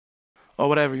or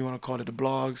whatever you want to call it, the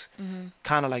blogs,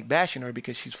 kind of like bashing her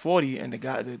because she's 40 and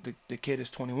the kid is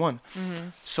 21.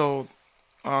 So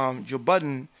Joe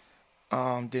Budden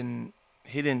didn't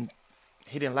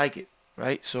like it,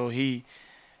 right? So he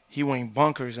went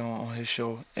bunkers on his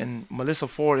show, and Melissa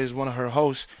Ford is one of her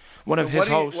hosts, his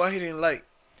hosts. Why he didn't like?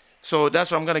 So that's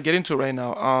what I'm gonna get into right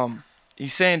now.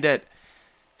 He's saying that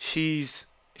she's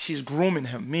grooming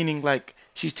him, meaning like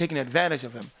she's taking advantage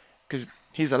of him because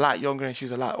he's a lot younger and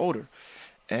she's a lot older,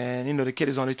 and the kid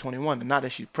is only 21. And now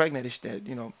that she's pregnant, it's that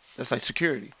that's like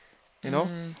security,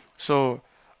 So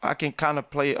I can kind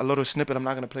of play a little snippet. I'm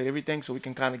not gonna play everything, so we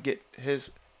can kind of get his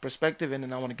perspective, and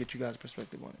then I want to get you guys'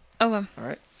 perspective on it. Okay. All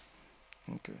right.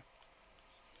 Okay.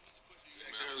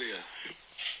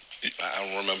 I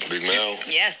don't remember. Big Mel.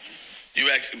 Yes. You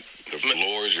asked. The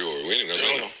floor is yours. We ain't gonna go.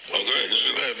 Oh, go ahead. This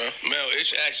is good, man. Mel,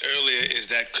 Ish asked earlier, is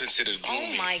that considered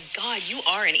grooming? Oh my God, you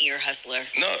are an ear hustler.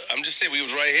 No, I'm just saying we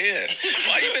was right here.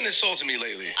 Why you been insulting me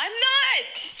lately? I'm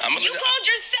not. You called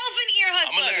yourself an ear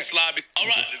hustler. I'm gonna let it slide. All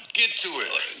right, get to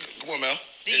it. Come on, Mel.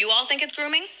 Do you all think it's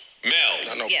grooming?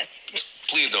 Mel. No. Yes.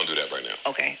 Please don't do that right now.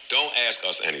 Okay. Don't ask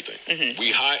us anything.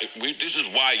 This is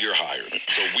why you're hired,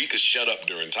 so we could shut up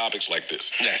during topics like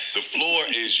this. Yes. The floor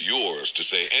is yours to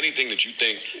say anything that you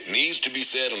think needs to be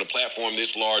said on a platform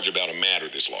this large about a matter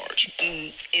this large.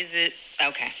 Is it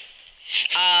okay?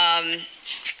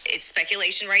 It's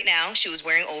speculation right now. She was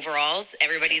wearing overalls.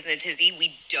 Everybody's in a tizzy.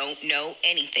 We don't know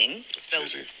anything. So,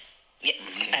 yeah,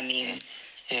 I mean.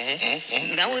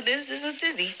 No, this is a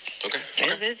tizzy. Okay.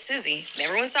 This is tizzy.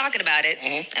 Everyone's talking about it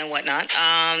and whatnot.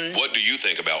 What do you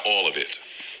think about all of it?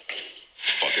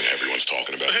 Fucking everyone's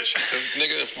talking about it.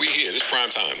 Nigga, we here. This prime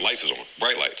time. Lights is on.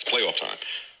 Bright lights. Playoff time.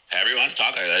 Everyone's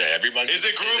talking. Everybody. Is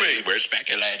it grooming? We're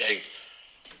speculating.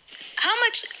 How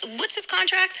much? What's his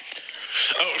contract?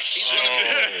 Oh shit!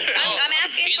 I'm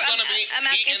asking. I'm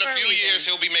asking in a few years,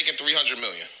 he'll be making $300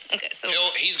 million. Okay, so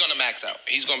he's gonna max out.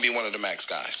 He's gonna be one of the max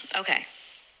guys. Okay.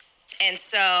 And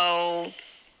so,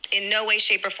 in no way,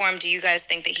 shape, or form do you guys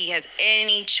think that he has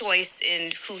any choice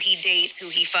in who he dates, who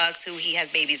he fucks, who he has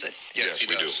babies with? Yes,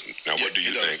 we do. Now, what do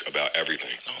you think about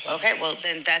everything? Okay, well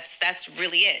then that's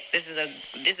really it. This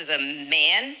is a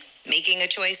man making a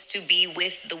choice to be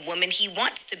with the woman he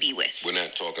wants to be with. We're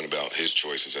not talking about his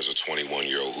choices as a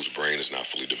 21-year-old whose brain is not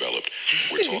fully developed.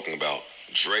 We're talking about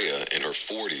DRAYA in her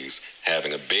 40s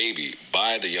having a baby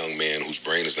by the young man whose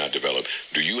brain is not developed.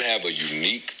 Do you have a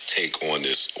unique take on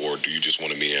this, or do you just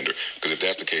want to meander? Because if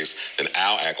that's the case, then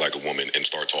I'll act like a woman and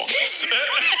start talking.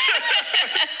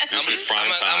 I'm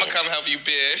going to come help you,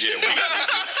 bitch. Yeah,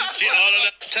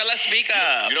 tell us, speak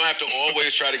up. You don't have to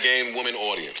always try to gain woman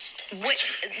audience.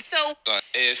 So,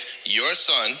 if your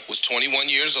son was 21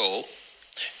 years old,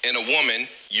 and a woman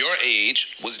your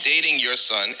age was dating your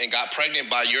son and got pregnant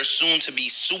by your soon-to-be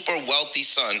super wealthy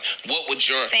son, what would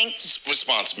your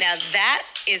response be? Now, that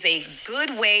is a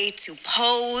good way to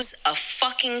pose a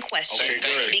fucking question. Okay,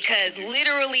 good. Because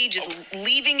literally just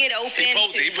leaving it open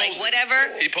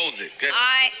whatever. He posed it. Good.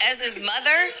 As his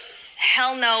mother,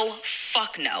 hell no,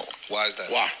 fuck no. Why is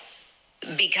that? Why?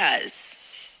 Because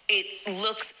it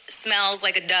smells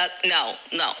like a duck. No.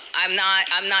 I'm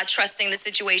not trusting the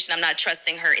situation. I'm not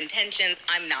trusting her intentions.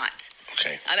 I'm not.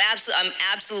 Okay. I'm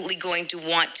absolutely going to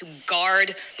want to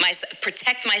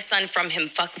protect my son from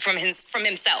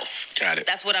himself. Got it.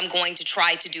 That's what I'm going to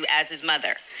try to do as his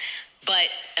mother. But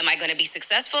am I going to be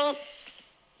successful?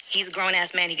 He's a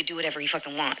grown-ass man. He could do whatever he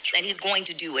fucking wants. And he's going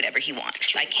to do whatever he wants.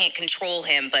 Sure. I can't control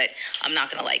him, but I'm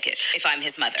not going to like it if I'm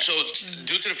his mother. So,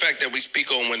 due to the fact that we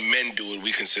speak on when men do it,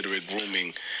 we consider it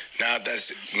grooming. Now that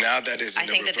is in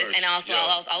the reverse. And also,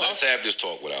 let's have this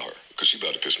talk without her, because she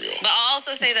about to piss me off. But I'll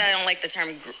also say that I don't like the term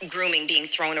grooming being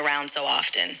thrown around so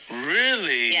often.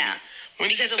 Really? Yeah. When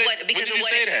did you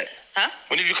say that? Huh?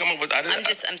 When did you come up with?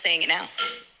 I'm saying it now.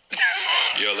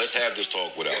 Yo, let's have this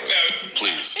talk without her,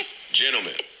 please,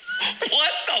 gentlemen.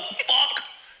 What the fuck?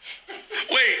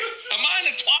 Wait, am I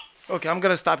in the talk? Okay, I'm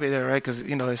gonna stop you there, right? Because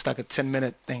it's like a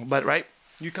 10-minute thing, but right,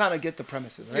 you kind of get the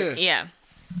premises, right? Yeah.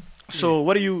 So,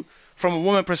 what do you, from a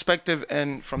woman perspective,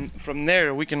 and from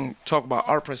there, we can talk about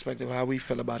our perspective, how we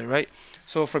feel about it, right?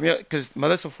 So, because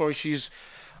Melissa Ford, she's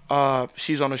on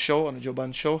a show, on the Joe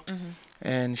Budden show,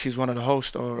 and she's one of the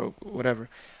hosts or whatever.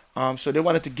 So they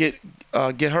wanted to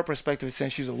get her perspective,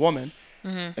 since she's a woman,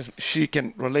 as she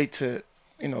can relate to.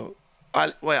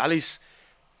 At least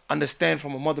understand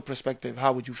from a mother perspective,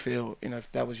 how would you feel,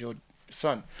 if that was your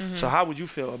son? So how would you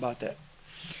feel about that?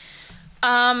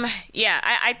 Yeah,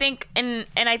 I think, and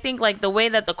I think like the way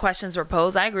that the questions were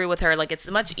posed, I agree with her. Like, it's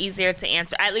much easier to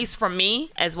answer, at least for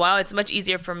me as well. It's much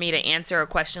easier for me to answer a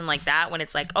question like that when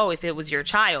it's like, oh, if it was your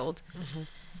child,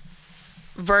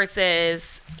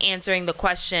 versus answering the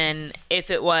question if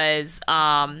it was,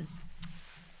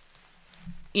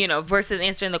 versus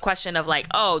answering the question of like,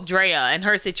 oh, DRAYA and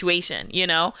her situation,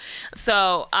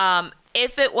 So,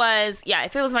 if it was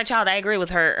my child, I agree with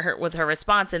her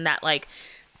response in that, like,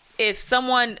 if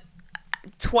someone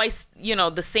twice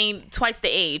the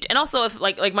age, and also if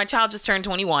like my child just turned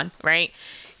 21, right?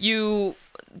 You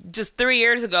just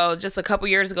a couple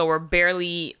years ago were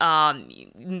barely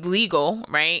legal,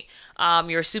 right?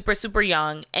 You're super, super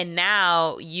young, and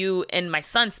now you and my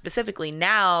son specifically,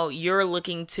 now you're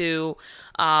looking to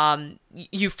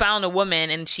you found a woman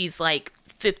and she's like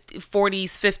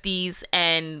 40s, 50s,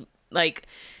 and like,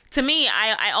 to me,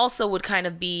 I also would kind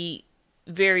of be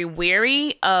very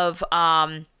wary of,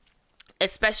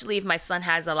 especially if my son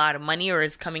has a lot of money or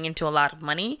is coming into a lot of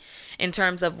money, in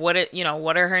terms of what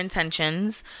are her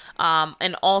intentions,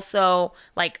 and also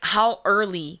like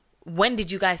when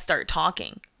did you guys start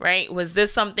talking, right? Was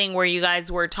this something where you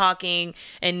guys were talking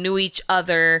and knew each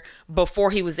other before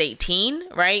he was 18,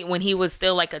 right? When he was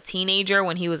still like a teenager,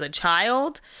 when he was a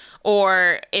child?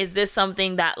 Or is this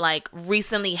something that like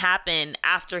recently happened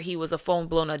after he was a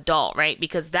full-blown adult, right?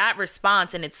 Because that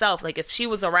response in itself, like if she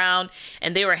was around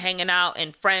and they were hanging out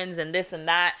and friends and this and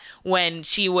that when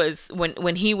he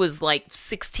was like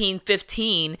 16,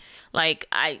 15, like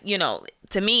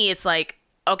to me, it's like,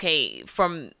 okay,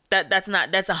 from that's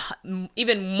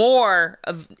even more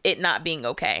of it not being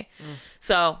okay.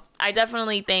 So I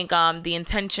definitely think the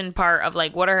intention part of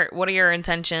like, what are your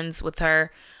intentions with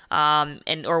her?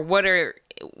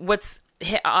 What's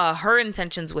her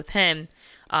intentions with him,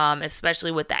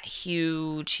 especially with that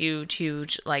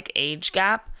huge like age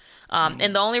gap.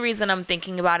 And the only reason I'm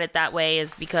thinking about it that way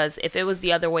is because if it was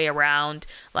the other way around,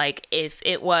 like if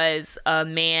it was a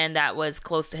man that was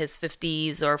close to his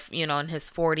 50s or, in his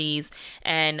 40s,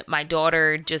 and my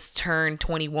daughter just turned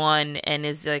 21 and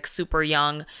is like super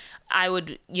young, I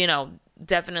would,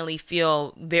 definitely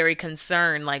feel very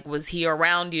concerned. Like, was he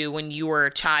around you when you were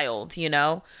a child,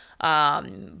 but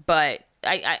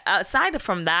I aside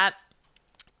from that,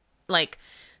 like,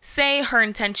 say her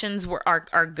intentions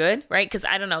are good, right? Because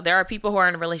I don't know, there are people who are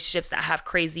in relationships that have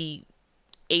crazy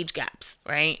age gaps,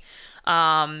 right?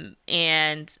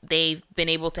 And they've been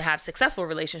able to have successful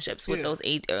relationships with those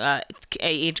age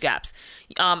gaps.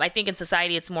 I think in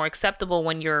society it's more acceptable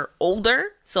when you're older.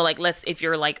 So like, if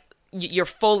you're like,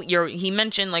 he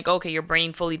mentioned like, okay, your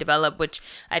brain fully developed, which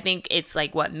I think it's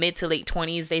like what, mid to late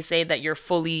 20s, they say that your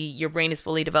brain is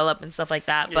fully developed and stuff like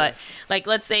that. But like,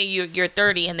 let's say you're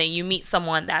 30 and then you meet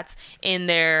someone that's in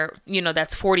their,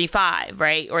 that's 45,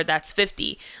 right? Or that's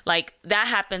 50. Like, that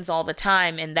happens all the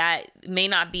time, and that may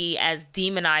not be as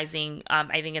demonizing,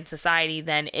 I think, in society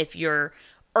than if you're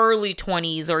early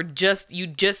 20s or you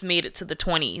just made it to the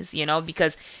 20s,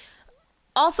 because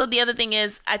also, the other thing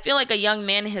is, I feel like a young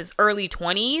man in his early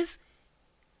 20s,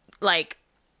 like,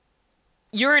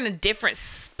 you're in a different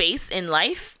space in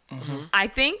life, I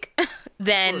think,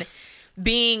 than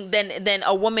than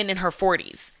a woman in her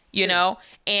 40s, you know?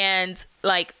 And,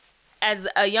 like, as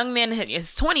a young man in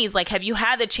his 20s, like, have you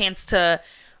had the chance to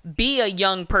be a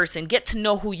young person, get to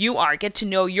know who you are, get to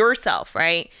know yourself,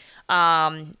 right?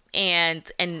 And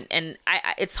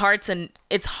it's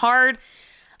hard.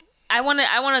 I want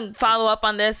to follow up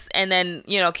on this and then,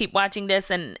 keep watching this.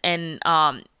 And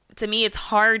to me, it's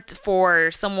hard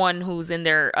for someone who's in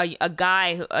a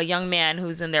young man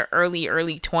who's in their early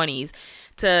 20s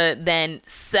to then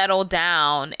settle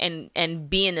down and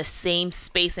be in the same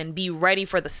space and be ready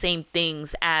for the same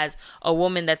things as a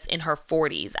woman that's in her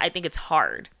 40s. I think it's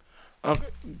hard. Okay,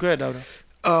 go ahead, Dauda.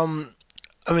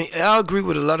 I mean, I agree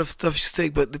with a lot of stuff you say,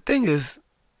 but the thing is,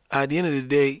 at the end of the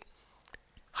day,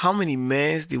 how many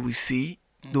men did we see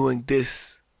doing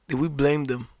this? Did we blame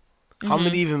them? How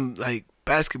many even like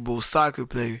basketball, soccer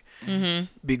player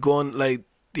be going like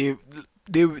they're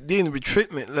in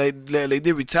retreatment, like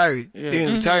they retired, they're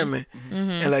in retirement,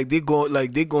 and like they're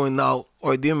going out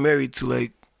or they're married to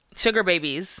like sugar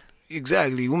babies.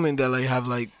 Exactly, women that like have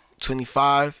like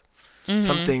 25.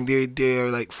 Something they're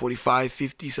like 45,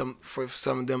 50. For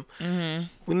some of them,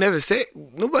 we never say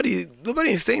nobody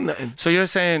ain't saying nothing. So you're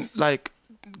saying like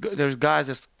there's guys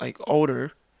that's like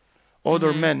older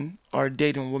men are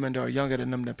dating women that are younger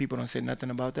than them, that people don't say nothing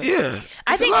about that? Yeah.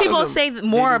 I think people say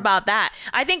more about that.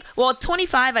 I think,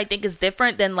 25 I think is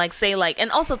different than like, say like,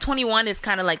 and also 21 is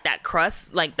kind of like that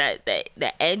crust, like that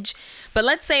edge. But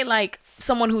let's say like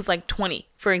someone who's like 20,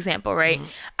 for example, right?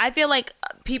 I feel like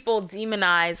people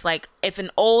demonize like if an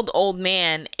old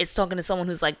man is talking to someone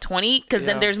who's like 20, because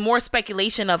then there's more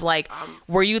speculation of like,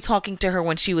 were you talking to her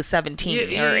when she was 17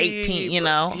 or 18, you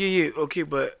know? Okay,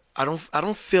 but I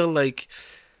don't feel like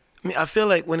mean, I feel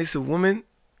like when it's a woman,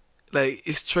 like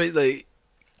it's straight, like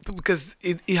because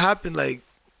it happened like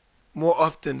more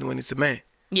often when it's a man.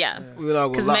 Yeah,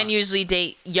 because men usually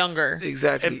date younger.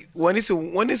 Exactly. When it's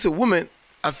a woman,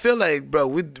 I feel like, bro,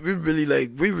 we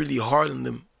really hard on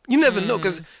them. You never know,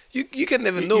 because you can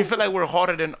never know. You feel like we're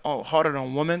harder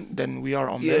on women than we are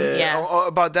on men. Yeah.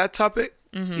 About that topic.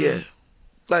 Yeah.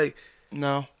 Like.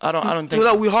 No, I don't think.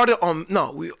 We harder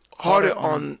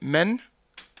on men.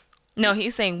 No,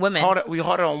 he's saying women. We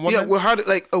harder on women. Yeah, we're harder.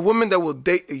 Like a woman that will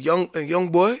date a young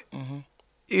boy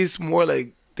is more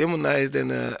like demonized than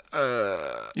a.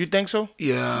 You think so?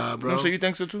 Yeah, bro. So you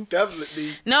think so too?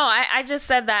 Definitely. No, I just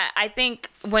said that I think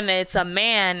when it's a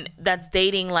man that's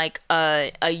dating like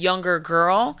a younger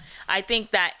girl, I think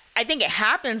it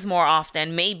happens more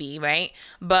often, maybe, right?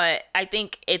 But I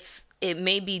think it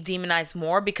may be demonized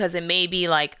more because it may be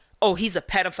like, oh, he's a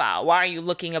pedophile. Why are you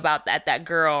looking at that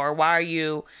girl, or why are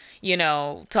you,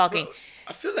 talking? Bro,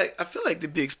 I feel like they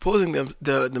be exposing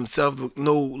themselves with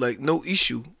no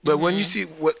issue. But when you see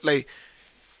what like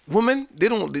women, they're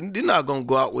not gonna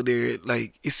go out with their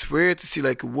like. It's rare to see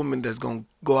like a woman that's gonna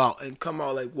go out and come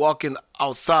out like walking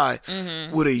outside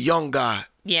with a young guy.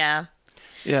 Yeah.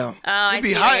 Yeah. They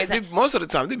be hiding. Most of the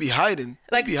time, they be hiding.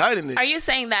 Like, they be hiding it. Are you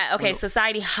saying that, okay,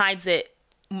 society hides it,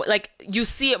 like, you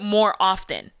see it more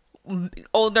often,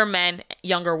 older men,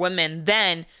 younger women,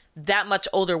 than that much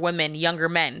older women, younger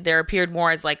men? There appeared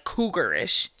more as, like,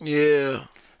 cougarish. Yeah.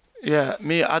 Yeah,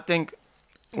 I think,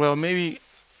 well, maybe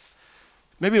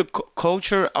a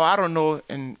culture, I don't know,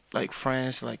 in, like,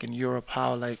 France, like, in Europe,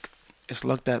 how, like, it's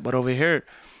looked at, but over here,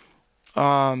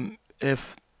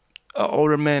 if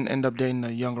older men end up dating a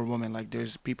younger woman, like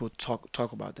there's people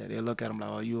talk about that. They look at them like,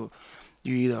 oh, you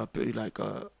either like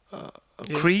a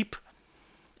creep,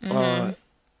 or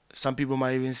some people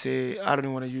might even say, I don't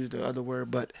even want to use the other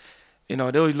word, but they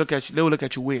will look at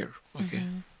you weird. Okay,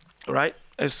 right?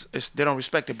 It's they don't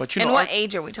respect it. But And what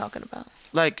age are we talking about?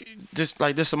 Like this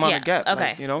amount of gap.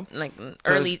 Okay. Like,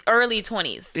 early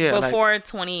 20s. Yeah, before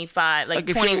 25, like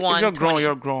 21. If you're grown, 20.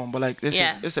 you're grown. But like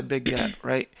it's a big gap,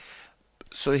 right?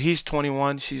 So he's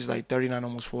 21, she's like 39,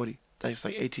 almost 40. That's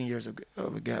like 18 years of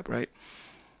a gap, right?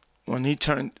 When he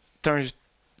turns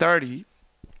 30,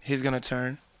 she's gonna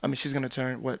turn,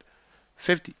 what,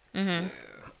 50?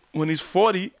 When he's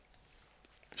 40,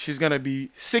 she's gonna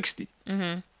be 60.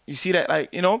 You see that,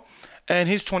 like, and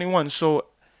he's 21, so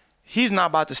he's not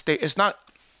about to stay. It's not.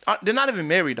 They're not even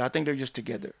married. I think they're just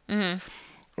together,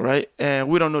 right? And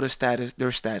we don't know their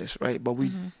status, right? But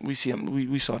we see them.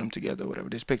 We saw them together, whatever.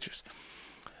 There's pictures.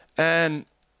 And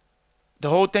the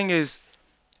whole thing is,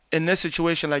 in this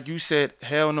situation, like you said,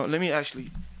 hell no. Let me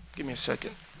actually, give me a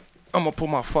second. I'm going to put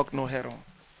my fuck no hat on.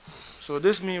 So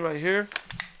this me right here,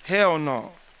 hell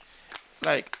no.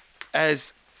 Like,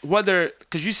 as whether,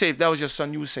 because you say if that was your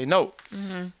son, you would say no.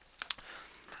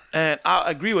 And I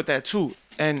agree with that too.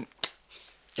 And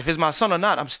if it's my son or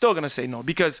not, I'm still going to say no.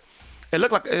 Because it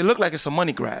looked like it's a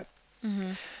money grab.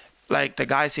 Like the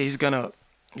guy said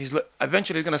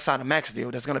eventually he's gonna sign a max deal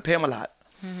that's gonna pay him a lot.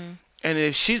 And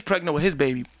if she's pregnant with his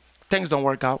baby, things don't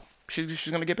work out, she's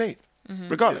gonna get paid,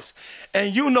 regardless.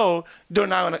 And they're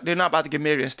not about to get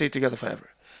married and stay together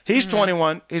forever. He's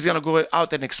 21. He's gonna go out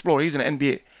there and explore. He's in the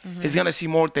NBA. He's gonna see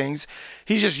more things.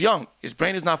 He's just young. His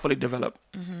brain is not fully developed.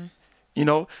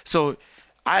 So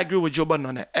I agree with Joe Budden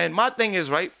on that. And my thing is,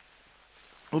 right,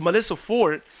 with Melissa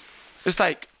Ford, it's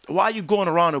like, why are you going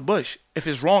around the bush? If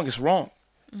it's wrong, it's wrong.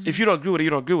 If you don't agree with it, you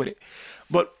don't agree with it.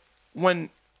 But when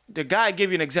the guy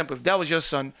gave you an example, if that was your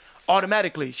son,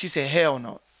 automatically she said, hell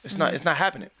no, it's not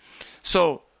happening.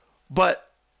 So, but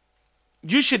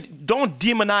you don't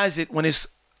demonize it when it's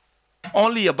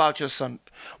only about your son.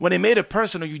 When they made it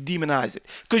personal, you demonize it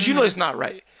because it's not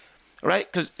right,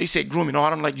 right? Because they say grooming. No, I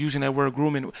don't like using that word,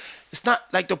 grooming. It's not,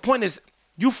 like, the point is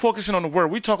you focusing on the word.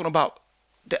 We're talking about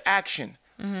the action,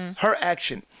 her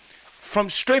action,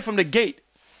 straight from the gate.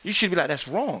 You should be like, that's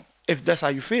wrong if that's how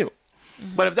you feel.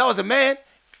 But if that was a man,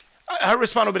 her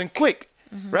response would have been quick,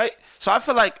 right? So I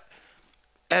feel like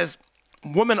as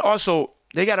women also,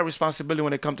 they got a responsibility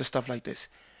when it comes to stuff like this.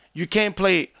 You can't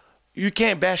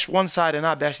bash one side and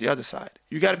not bash the other side.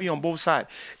 You got to be on both sides.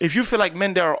 If you feel like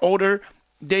men that are older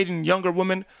dating younger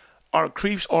women are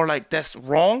creeps or like that's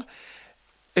wrong,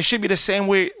 it should be the same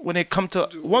way when it comes to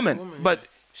women. But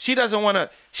she doesn't want to,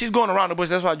 she's going around the bush.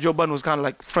 That's why Joe Budden was kind of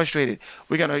like frustrated.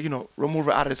 We're going to, remove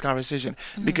her out of this conversation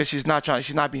because she's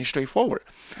not being straightforward.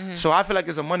 So I feel like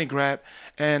it's a money grab.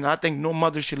 And I think no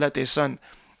mother should let their son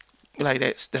like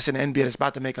that's in the NBA that's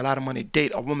about to make a lot of money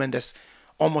date a woman that's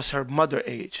almost her mother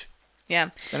age.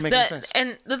 Yeah. That makes sense.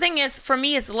 And the thing is, for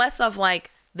me, it's less of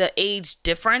like the age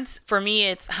difference. For me,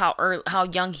 it's how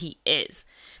young he is,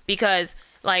 because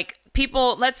like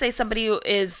people, let's say somebody who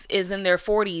is in their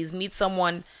 40s meets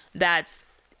someone that's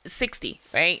 60,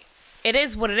 right? It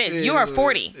is what it is. You are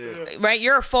 40, right?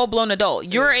 You're a full-blown adult.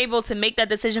 You're able to make that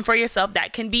decision for yourself.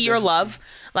 That can be your love.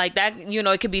 Like that, you know,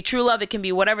 it could be true love. It can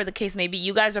be whatever the case may be.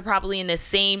 You guys are probably in the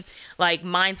same like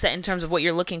mindset in terms of what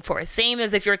you're looking for. Same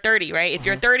as if you're 30, right? If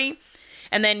you're 30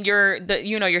 and then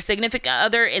your significant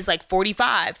other is like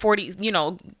 45, 40, you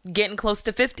know, getting close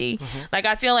to 50. Like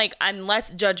I feel like I'm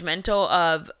less judgmental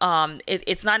of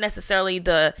it's not necessarily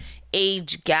the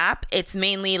age gap. It's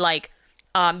mainly like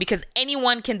because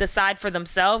anyone can decide for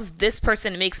themselves, this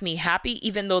person makes me happy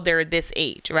even though they're this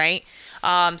age, right?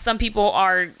 Some people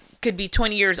could be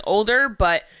 20 years older,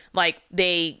 but like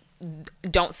they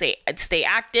don't stay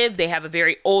active. They have a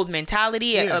very old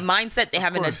mentality, a mindset. They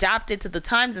haven't adapted to the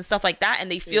times and stuff like that. And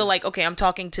they feel like, okay, I'm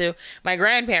talking to my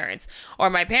grandparents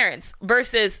or my parents,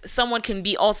 versus someone can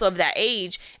be also of that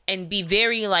age and be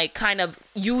very like kind of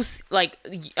use like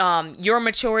your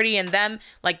maturity and them,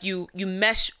 like you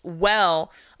mesh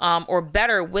well or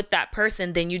better with that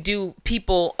person than you do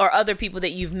people or other people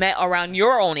that you've met around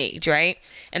your own age, right?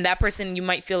 And that person you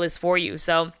might feel is for you.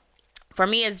 So for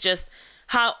me, it's just,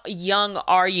 how young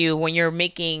are you when you're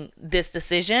making this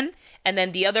decision? And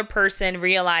then the other person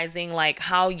realizing like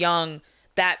how young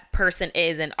that person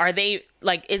is, and are they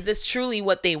like, is this truly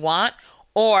what they want?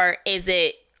 Or is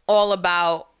it all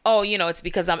about, oh, you know, it's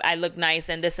because I look nice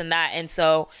and this and that. And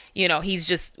so, you know, he's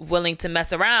just willing to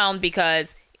mess around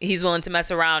because he's willing to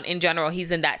mess around in general.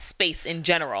 He's in that space in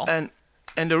general. And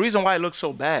the reason why it looks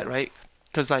so bad, right?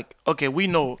 Because like, okay, we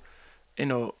know, you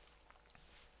know,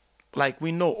 like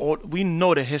we know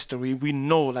the history. We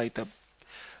know like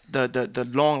the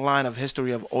long line of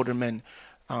history of older men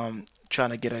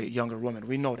trying to get a younger woman.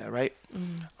 We know that, right?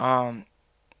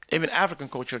 Even African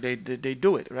culture, they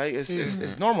do it, right?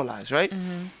 It's normalized, right?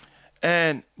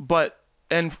 And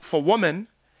for women,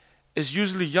 it's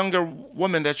usually younger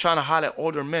women that's trying to holler at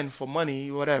older men for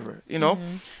money, whatever, you know,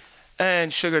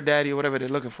 and sugar daddy, whatever they're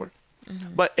looking for.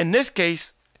 But in this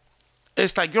case,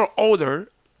 it's like you're older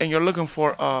and you're looking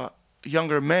for a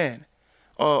younger man,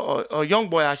 or a young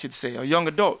boy, I should say, a young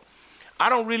adult. I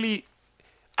don't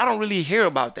really hear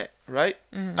about that, right?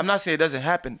 I'm not saying it doesn't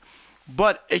happen,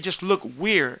 but it just look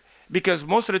weird because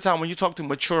most of the time when you talk to a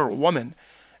mature woman,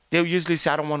 they'll usually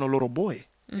say, I don't want a little boy,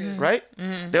 right?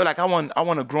 They're like, I want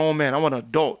a grown man, I want an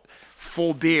adult,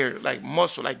 full beard, like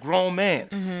muscle, like grown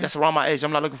man. That's around my age.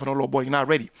 I'm not looking for no little boy. You're not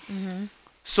ready.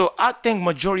 So I think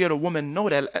majority of the women know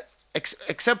that,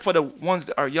 except for the ones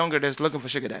that are younger that's looking for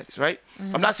sugar daddies, right?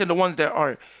 I'm not saying the ones that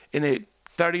are in their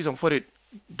 30s and 40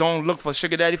 don't look for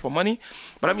sugar daddy for money,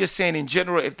 but I'm just saying in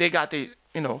general, if they got the,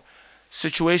 you know,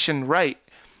 situation right,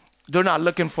 they're not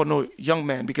looking for no young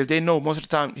man because they know most of the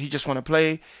time he just want to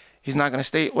play, he's not gonna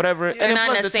stay, whatever. They're and not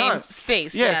plus in the same time.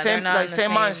 space. Yeah, same they're not in the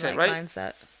same mindset, like, right?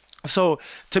 Mindset. So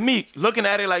to me, looking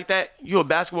at it like that, you're a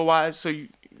basketball wife, so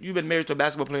you've been married to a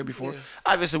basketball player before.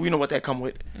 Obviously, we know what that come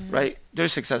with, right? They're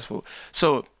successful.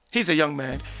 So he's a young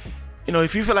man. You know,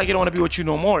 if you feel like you don't want to be with you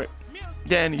no more,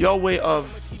 then your way of,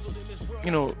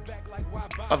 you know,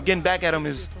 of getting back at him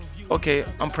is, okay,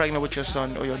 I'm pregnant with your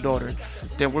son or your daughter,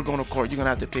 then we're going to court. You're going to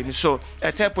have to pay me. So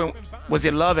at that point, was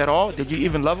it love at all? Did you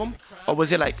even love him? Or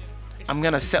was it like, I'm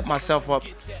going to set myself up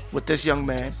with this young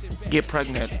man, get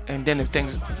pregnant, and then if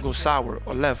things go sour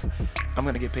or left, I'm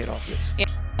going to get paid off this.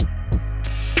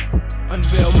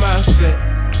 Unveiled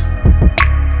Mindset.